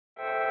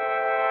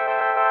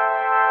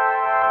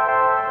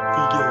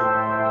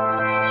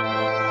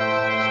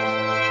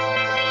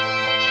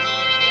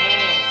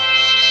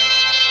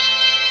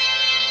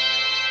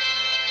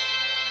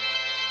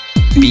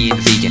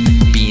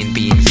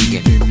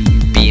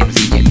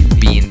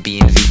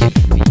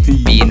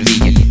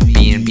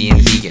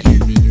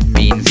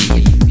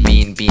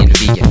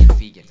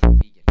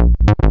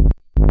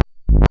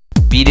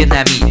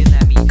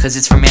cause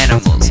it's from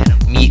animals.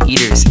 Meat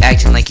eaters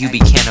acting like you be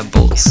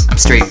cannibals. I'm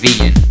straight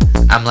vegan,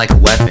 I'm like a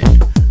weapon.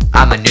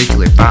 I'm a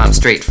nuclear bomb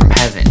straight from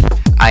heaven.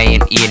 I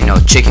ain't eating no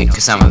chicken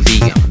cause I'm a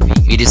vegan.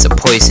 Meat is a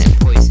poison,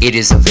 it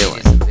is a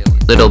villain.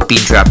 Little bean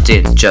dropped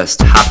in,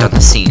 just hopped on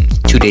the scene.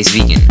 2 days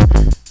vegan,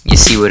 you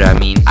see what I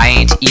mean? I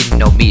ain't eating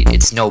no meat,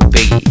 it's no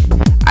biggie.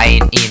 I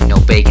ain't eating no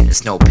bacon,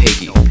 it's no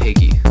piggy.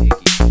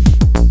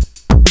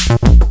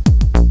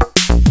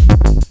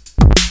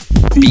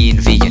 Being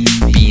vegan,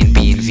 being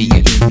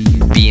vegan,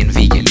 being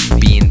vegan,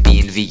 being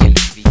vegan, being vegan,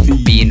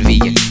 being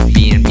vegan,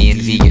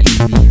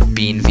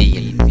 being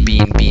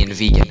vegan, being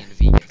vegan.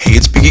 Hey,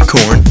 it's Biggie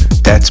Corn,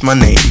 that's my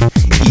name.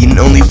 Eating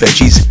only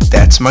veggies,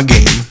 that's my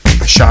game.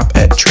 I shop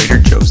at Trader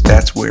Joe's,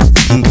 that's where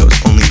vegan goes.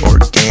 Only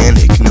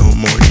organic, no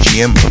more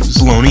GMOs.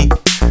 Bologna,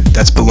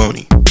 that's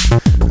baloney.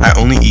 I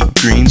only eat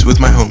greens with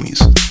my homies.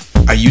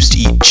 I used to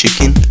eat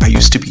chicken, I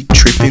used to be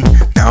trippin'.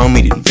 Now I'm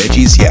eating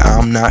veggies, yeah,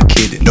 I'm not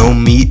kidding. No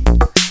meat,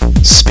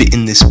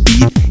 spitting this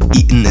beat,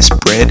 eating this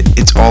bread,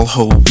 it's all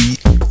whole wheat.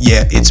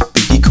 Yeah, it's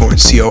Biggie Corn,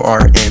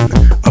 C-O-R-N.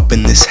 Up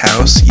in this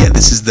house, yeah,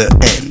 this is the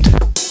end.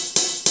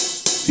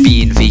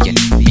 Being vegan.